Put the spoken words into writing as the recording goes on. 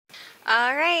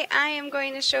Alright, I am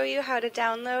going to show you how to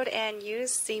download and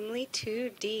use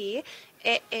Seamly2D.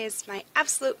 It is my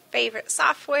absolute favorite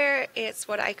software. It's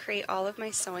what I create all of my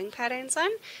sewing patterns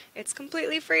on. It's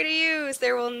completely free to use.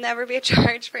 There will never be a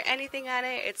charge for anything on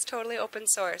it. It's totally open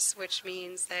source, which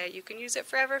means that you can use it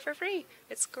forever for free.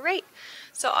 It's great.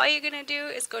 So all you're going to do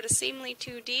is go to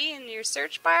Seamly2D in your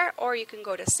search bar, or you can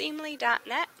go to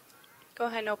seamly.net. Go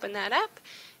ahead and open that up.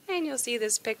 And you'll see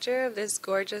this picture of this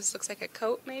gorgeous, looks like a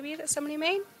coat maybe that somebody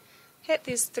made. Hit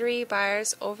these 3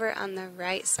 bars over on the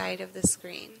right side of the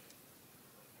screen.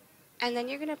 And then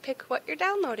you're going to pick what you're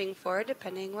downloading for,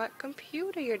 depending what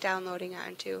computer you're downloading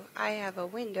onto. I have a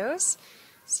Windows,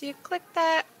 so you click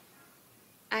that.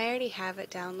 I already have it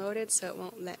downloaded, so it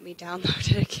won't let me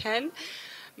download it again.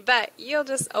 But you'll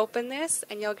just open this,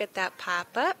 and you'll get that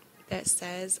pop-up that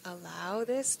says allow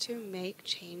this to make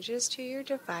changes to your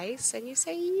device, and you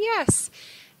say yes,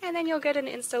 and then you'll get an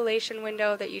installation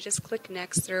window that you just click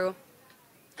next through.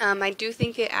 I do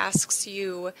think it asks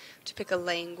you to pick a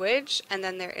language, and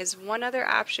then there is one other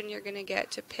option you're going to get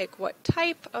to pick what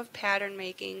type of pattern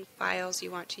making files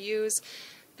you want to use.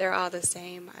 They're all the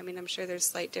same. I mean, I'm sure there's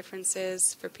slight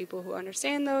differences for people who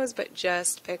understand those, but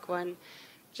just pick one.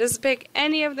 Just pick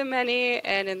any of the many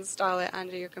and install it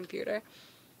onto your computer.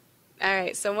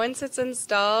 Alright, so once it's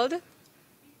installed,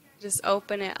 just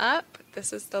open it up.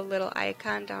 This is the little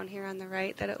icon down here on the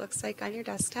right that it looks like on your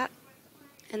desktop.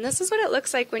 And this is what it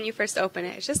looks like when you first open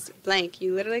it. It's just blank.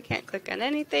 You literally can't click on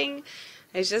anything.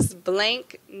 It's just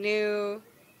blank, new.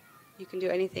 You can do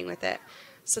anything with it.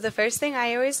 So the first thing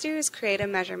I always do is create a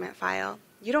measurement file.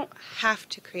 You don't have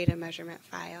to create a measurement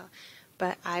file,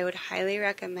 but I would highly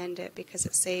recommend it because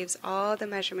it saves all the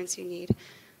measurements you need.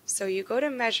 So you go to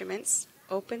Measurements,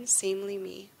 open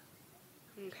Seamly.me.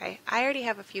 Okay, I already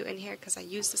have a few in here because I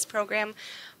use this program,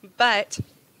 but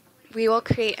we will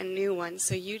create a new one.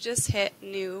 So you just hit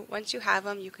New. Once you have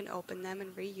them, you can open them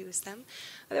and reuse them.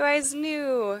 Otherwise,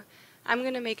 New. I'm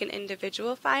going to make an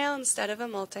individual file instead of a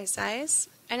multi-size.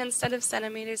 And instead of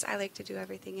centimeters, I like to do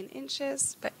everything in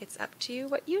inches, but it's up to you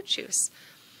what you choose.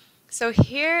 So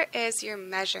here is your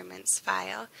measurements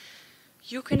file.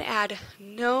 You can add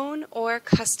known or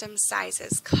custom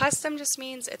sizes. Custom just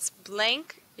means it's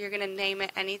blank. You're going to name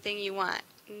it anything you want.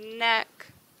 Neck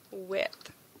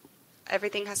width.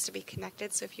 Everything has to be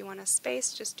connected, so if you want a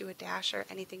space, just do a dash or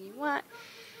anything you want.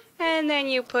 And then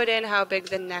you put in how big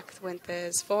the neck width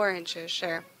is, 4 inches,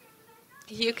 sure.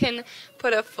 You can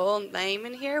put a full name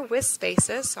in here with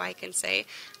spaces, so I can say,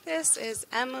 this is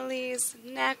Emily's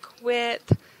neck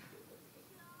width,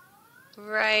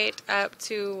 right up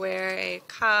to where a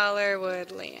collar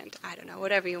would land. I don't know,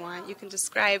 whatever you want. You can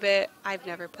describe it. I've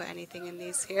never put anything in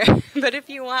these here, but if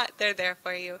you want, they're there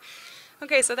for you.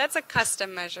 Okay, so that's a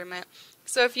custom measurement.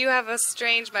 So if you have a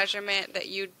strange measurement that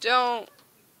you don't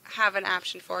have an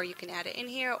option for, you can add it in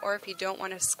here, or if you don't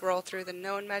want to scroll through the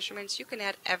known measurements, you can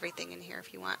add everything in here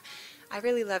if you want. I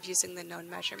really love using the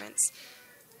known measurements.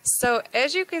 So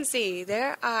as you can see,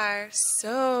 there are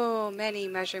so many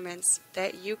measurements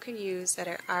that you can use that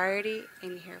are already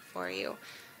in here for you.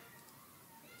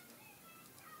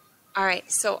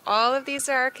 Alright, so all of these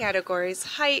are our categories: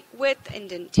 height, width,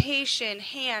 indentation,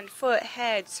 hand, foot,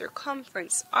 head,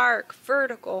 circumference, arc,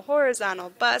 vertical,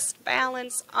 horizontal, bust,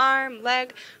 balance, arm,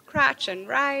 leg, crotch and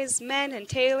rise, men and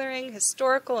tailoring,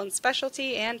 historical and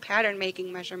specialty, and pattern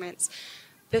making measurements.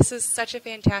 This is such a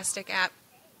fantastic app.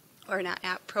 Or not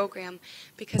app, program,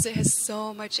 because it has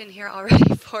so much in here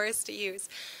already for us to use.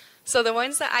 So the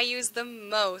ones that I use the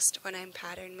most when I'm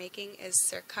pattern making is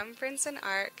circumference and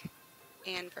arc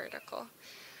and vertical.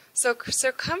 So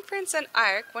circumference and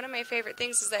arc, one of my favorite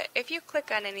things is that if you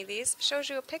click on any of these, it shows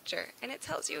you a picture and it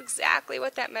tells you exactly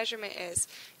what that measurement is.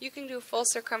 You can do full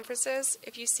circumferences.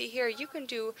 If you see here, you can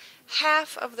do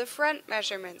half of the front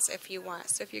measurements if you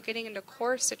want. So if you're getting into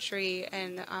corsetry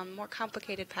and more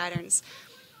complicated patterns.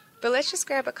 But let's just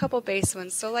grab a couple base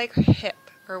ones, so like hip,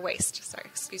 or waist, sorry,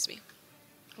 excuse me.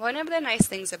 One of the nice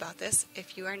things about this,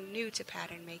 if you are new to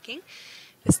pattern making,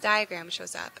 this diagram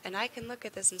shows up, and I can look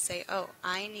at this and say, oh,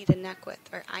 I need a neck width,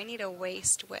 or I need a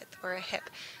waist width, or a hip.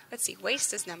 Let's see,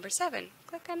 waist is number 7.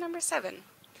 Click on number 7.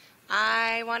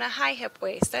 I want a high hip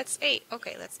waist, that's 8.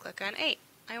 Okay, let's click on 8.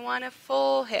 I want a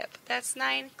full hip, that's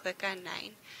 9. Click on 9.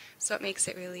 So it makes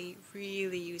it really,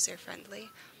 really user-friendly.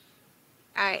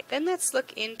 Alright, then let's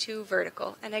look into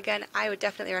vertical. And again, I would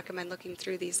definitely recommend looking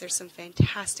through these. There's some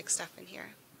fantastic stuff in here.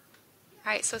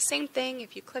 Alright, so same thing.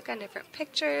 If you click on different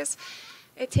pictures,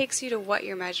 it takes you to what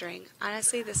you're measuring.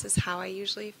 Honestly, this is how I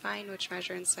usually find which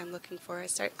measurements I'm looking for. I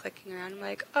start clicking around. I'm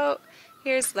like, oh,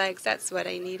 here's legs. That's what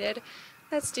I needed.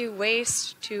 Let's do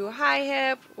waist to high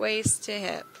hip, waist to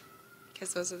hip.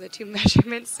 because those are the two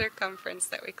measurements circumference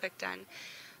that we clicked on.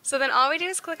 So then all we do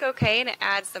is click OK, and it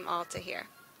adds them all to here.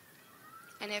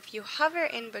 And if you hover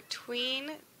in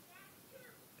between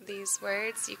these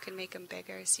words, you can make them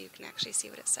bigger so you can actually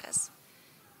see what it says.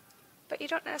 But you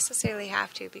don't necessarily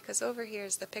have to, because over here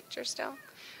is the picture still.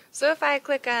 So if I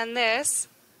click on this,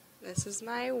 this is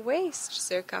my waist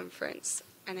circumference.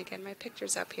 And again, my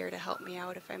picture's up here to help me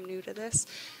out if I'm new to this.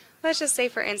 Let's just say,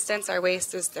 for instance, our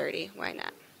waist is 30. Why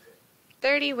not?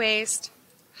 30 waist,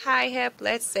 high hip,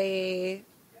 let's say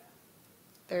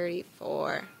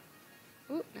 34.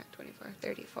 Ooh, not 24,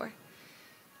 34.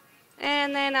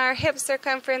 And then our hip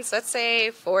circumference, let's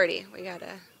say 40. We got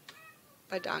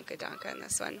a donka on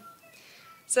this one.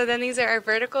 So then these are our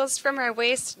verticals from our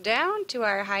waist down to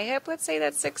our high hip. Let's say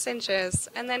that's 6 inches.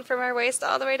 And then from our waist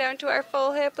all the way down to our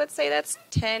full hip, let's say that's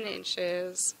 10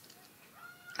 inches.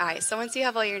 Alright, so once you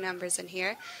have all your numbers in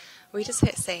here, we just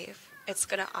hit save. It's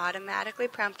going to automatically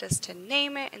prompt us to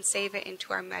name it and save it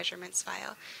into our measurements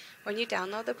file. When you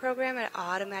download the program, it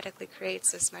automatically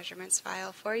creates this measurements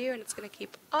file for you, and it's going to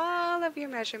keep all of your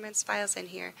measurements files in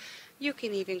here. You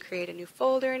can even create a new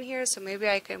folder in here, so maybe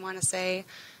I can want to say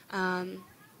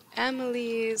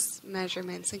Emily's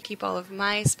measurements and keep all of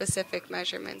my specific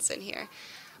measurements in here.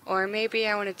 Or maybe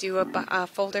I want to do a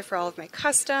folder for all of my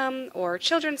custom or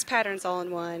children's patterns all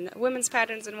in one, women's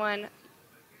patterns in one,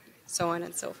 so on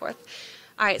and so forth.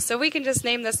 Alright, so we can just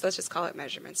name this, let's just call it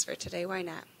measurements for today, why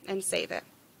not, and save it.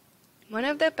 One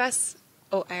of the best,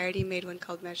 oh, I already made one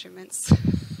called measurements.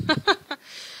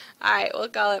 Alright, we'll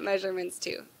call it measurements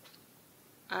too.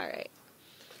 Alright.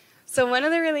 So one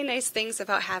of the really nice things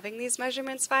about having these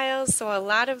measurements files, so a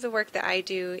lot of the work that I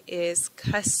do is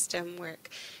custom work,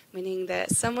 meaning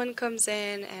that someone comes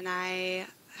in and I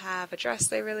have a dress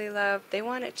they really love, they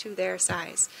want it to their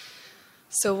size.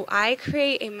 So I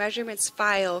create a measurements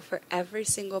file for every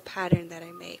single pattern that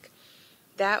I make.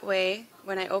 That way,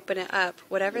 when I open it up,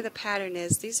 whatever the pattern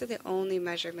is, these are the only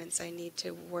measurements I need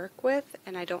to work with,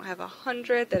 and I don't have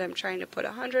 100 that I'm trying to put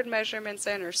 100 measurements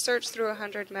in or search through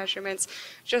 100 measurements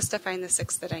just to find the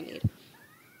 6 that I need.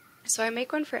 So I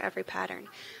make one for every pattern.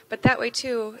 But that way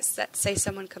too, say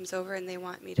someone comes over and they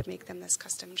want me to make them this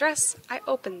custom dress, I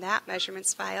open that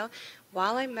measurements file.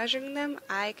 While I'm measuring them,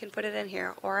 I can put it in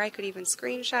here, or I could even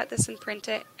screenshot this and print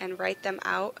it and write them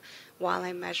out while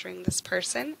I'm measuring this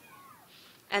person.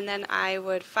 And then I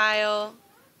would file,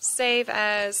 save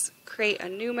as, create a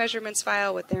new measurements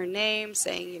file with their name,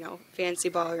 saying, you know, fancy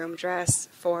ballroom dress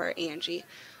for Angie.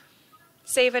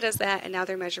 Save it as that, and now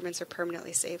their measurements are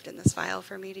permanently saved in this file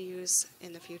for me to use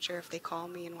in the future if they call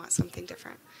me and want something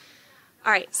different.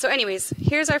 Alright, so anyways,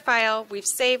 here's our file. We've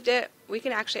saved it. We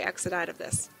can actually exit out of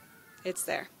this. It's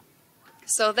there.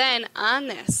 So then on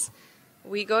this,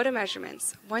 we go to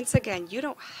measurements. Once again, you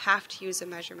don't have to use a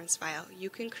measurements file. You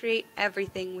can create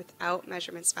everything without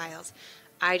measurements files.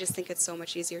 I just think it's so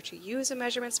much easier to use a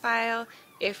measurements file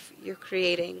if you're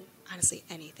creating, honestly,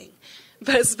 anything.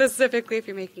 But specifically if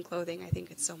you're making clothing, I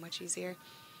think it's so much easier.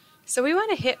 So we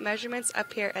want to hit measurements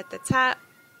up here at the top.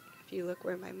 If you look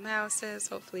where my mouse is,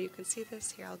 hopefully you can see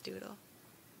this. Here, I'll doodle.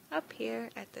 Up here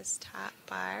at this top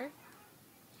bar,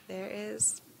 there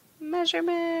is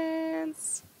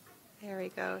measurements. There we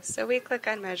go. So we click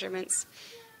on measurements,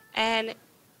 and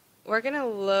we're going to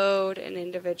load an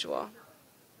individual.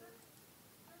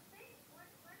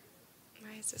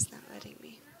 Why is this not letting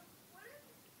me?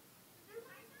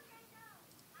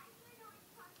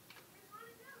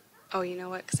 Oh, you know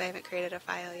what? Because I haven't created a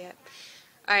file yet.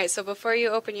 Alright, so before you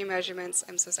open your measurements,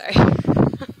 I'm so sorry.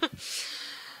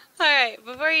 Alright,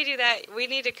 before you do that, we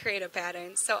need to create a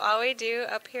pattern. So all we do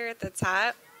up here at the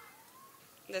top,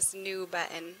 this new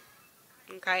button.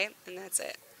 Okay, and that's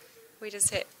it. We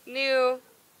just hit new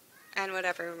and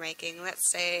whatever we're making. Let's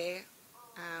say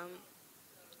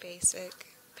basic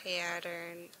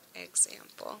pattern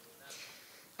example.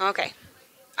 Okay,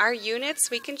 our units,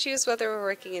 we can choose whether we're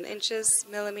working in inches,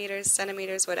 millimeters,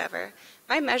 centimeters, whatever.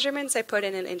 My measurements I put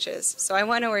in inches, so I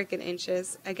want to work in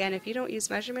inches. Again, if you don't use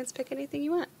measurements, pick anything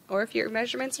you want. Or if your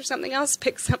measurements are something else,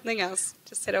 pick something else.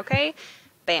 Just hit OK,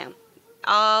 bam.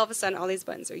 All of a sudden, all these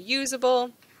buttons are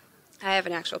usable. I have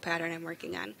an actual pattern I'm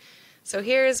working on. So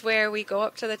here's where we go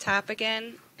up to the top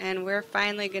again, and we're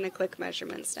finally going to click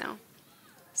measurements now.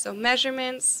 So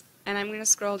measurements, and I'm going to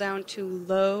scroll down to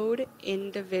load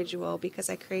individual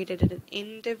because I created an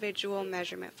individual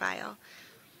measurement file.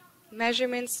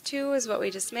 Measurements 2 is what we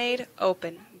just made.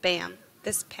 Open. Bam.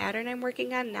 This pattern I'm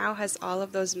working on now has all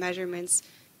of those measurements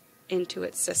into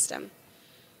its system.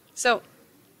 So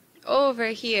over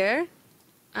here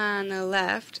on the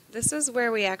left, this is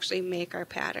where we actually make our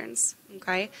patterns.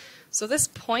 Okay, So this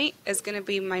point is going to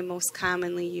be my most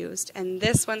commonly used, and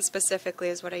this one specifically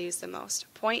is what I use the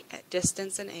most. Point at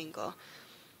distance and angle.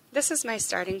 This is my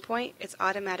starting point. It's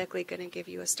automatically going to give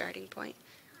you a starting point.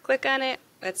 Click on it.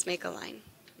 Let's make a line.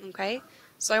 Okay?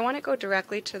 So I want to go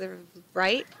directly to the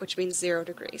right, which means 0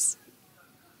 degrees.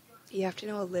 You have to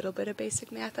know a little bit of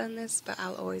basic math on this, but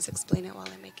I'll always explain it while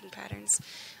I'm making patterns.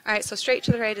 Alright, so straight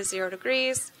to the right is 0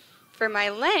 degrees. For my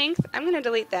length, I'm going to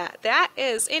delete that. That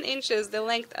is, in inches, the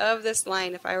length of this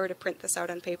line if I were to print this out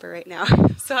on paper right now.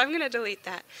 So I'm going to delete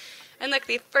that. And look,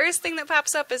 the first thing that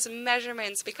pops up is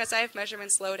measurements because I have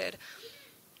measurements loaded.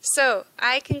 So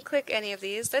I can click any of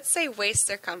these. Let's say waist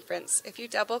circumference. If you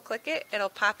double click it, it'll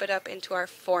pop it up into our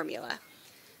formula.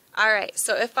 Alright,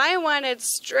 so if I wanted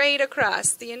straight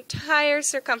across the entire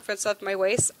circumference of my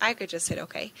waist, I could just hit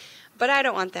OK. But I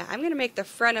don't want that. I'm going to make the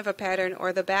front of a pattern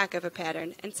or the back of a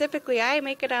pattern. And typically I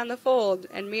make it on the fold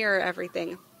and mirror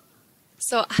everything.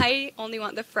 So I only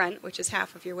want the front, which is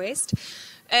half of your waist.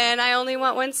 And I only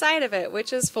want one side of it,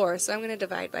 which is 4. So I'm going to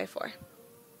divide by 4.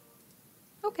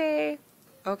 Okay.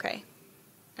 Okay.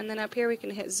 And then up here we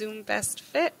can hit Zoom Best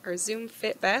Fit or Zoom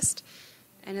Fit Best.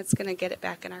 And it's going to get it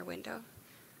back in our window.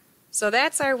 So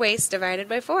that's our waist divided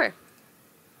by 4.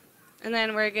 And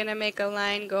then we're going to make a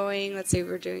line going, let's say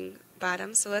we're doing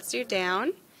bottom, so let's do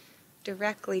down.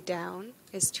 Directly down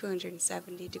is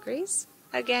 270 degrees.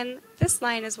 Again, this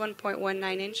line is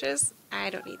 1.19 inches. I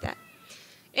don't need that.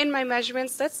 In my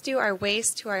measurements, let's do our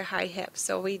waist to our high hip.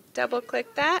 So we double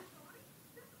click that,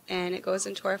 and it goes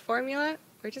into our formula.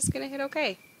 We're just going to hit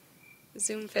OK.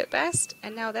 Zoom Fit Best,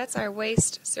 and now that's our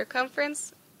waist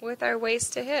circumference with our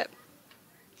waist to hip.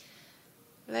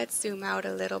 Let's zoom out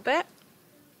a little bit.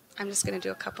 I'm just going to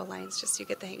do a couple lines just so you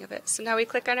get the hang of it. So now we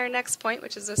click on our next point,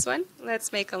 which is this one.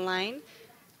 Let's make a line.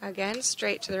 Again,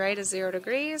 straight to the right is 0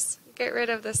 degrees. Get rid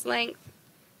of this length.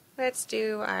 Let's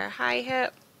do our high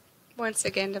hip. Once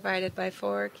again, divided by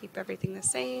 4. Keep everything the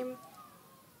same.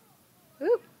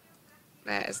 Ooh,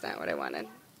 that is not what I wanted.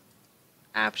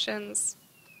 Options.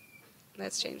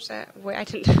 Let's change that.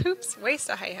 Oops, waist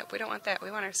to high hip. We don't want that.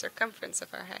 We want our circumference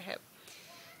of our high hip.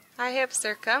 High hip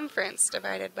circumference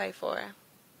divided by 4.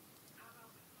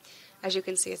 As you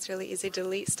can see, it's really easy to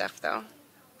delete stuff though.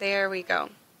 There we go.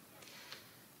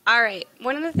 Alright,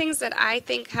 one of the things that I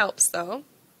think helps though,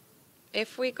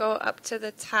 if we go up to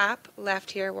the top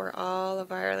left here where all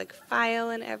of our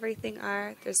file and everything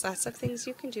are, there's lots of things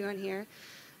you can do on here.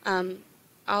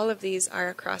 All of these are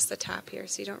across the top here,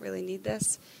 so you don't really need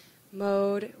this.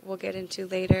 Mode, we'll get into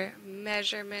later.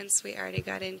 Measurements, we already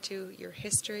got into. Your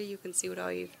history, you can see what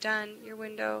all you've done, your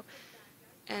window.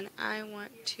 And I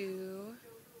want to...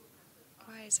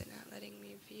 Why is it not letting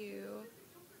me view?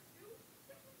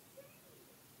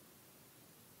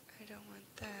 I don't want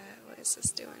that. What is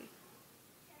this doing?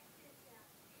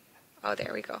 Oh,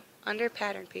 there we go. Under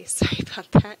pattern piece. Sorry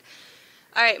about that.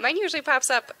 Alright, mine usually pops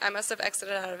up. I must have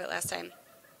exited out of it last time.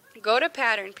 Go to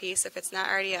pattern piece if it's not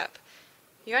already up.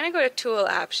 You want to go to tool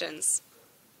options.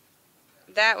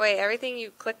 That way, everything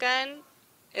you click on,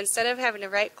 instead of having to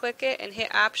right click it and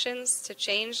hit options to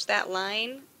change that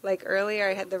line, like earlier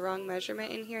I had the wrong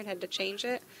measurement in here and had to change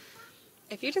it.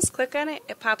 If you just click on it,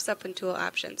 it pops up in tool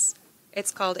options.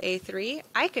 It's called A3.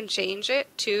 I can change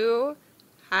it to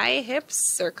high hip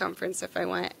circumference if I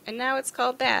want, and now it's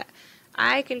called that.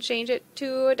 I can change it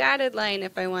to a dotted line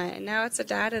if I want, and now it's a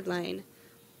dotted line.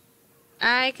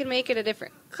 I can make it a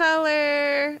different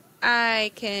color.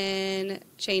 I can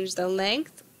change the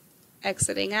length.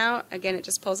 Exiting out, again it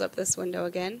just pulls up this window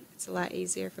again. It's a lot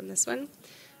easier from this one.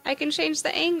 I can change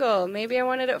the angle. Maybe I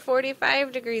want it at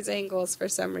 45 degrees angles for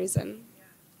some reason.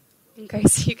 Okay,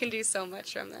 so you can do so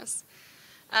much from this.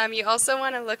 You also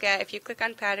want to look at, if you click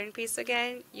on pattern piece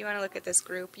again, you want to look at this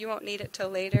group. You won't need it till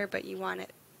later, but you want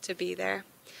it to be there.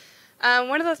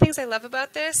 One of the things I love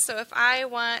about this, so if I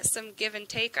want some give and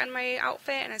take on my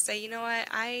outfit and I say, you know what,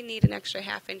 I need an extra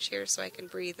 ½ inch here so I can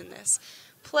breathe in this.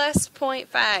 Plus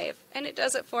 0.5, and it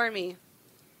does it for me.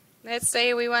 Let's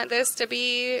say we want this to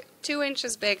be 2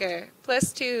 inches bigger.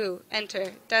 Plus 2,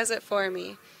 enter, does it for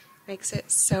me. Makes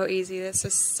it so easy. This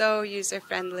is so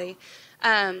user-friendly.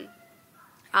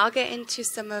 I'll get into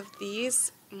some of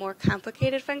these more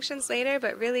complicated functions later,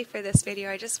 but really for this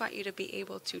video I just want you to be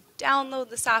able to download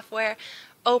the software,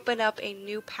 open up a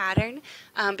new pattern,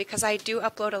 because I do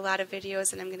upload a lot of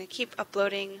videos, and I'm going to keep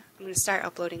uploading. I'm going to start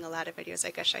uploading a lot of videos,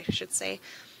 I guess I should say,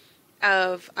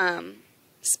 of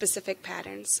specific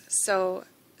patterns. So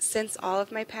since all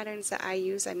of my patterns that I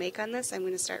use I make on this, I'm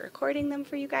going to start recording them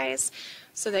for you guys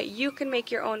so that you can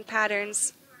make your own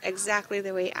patterns exactly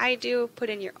the way I do, put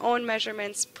in your own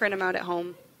measurements, print them out at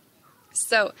home,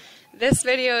 So this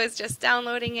video is just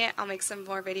downloading it. I'll make some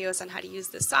more videos on how to use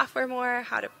the software more,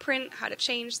 how to print, how to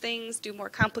change things, do more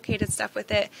complicated stuff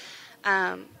with it.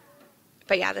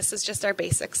 But yeah, this is just our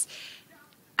basics.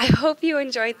 I hope you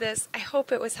enjoyed this. I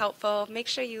hope it was helpful. Make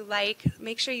sure you like,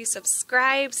 make sure you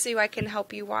subscribe so I can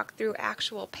help you walk through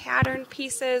actual pattern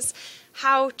pieces,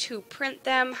 how to print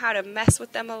them, how to mess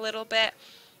with them a little bit.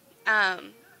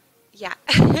 Yeah,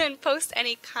 and post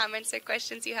any comments or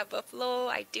questions you have below.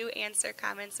 I do answer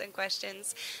comments and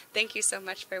questions. Thank you so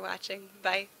much for watching.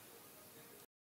 Bye.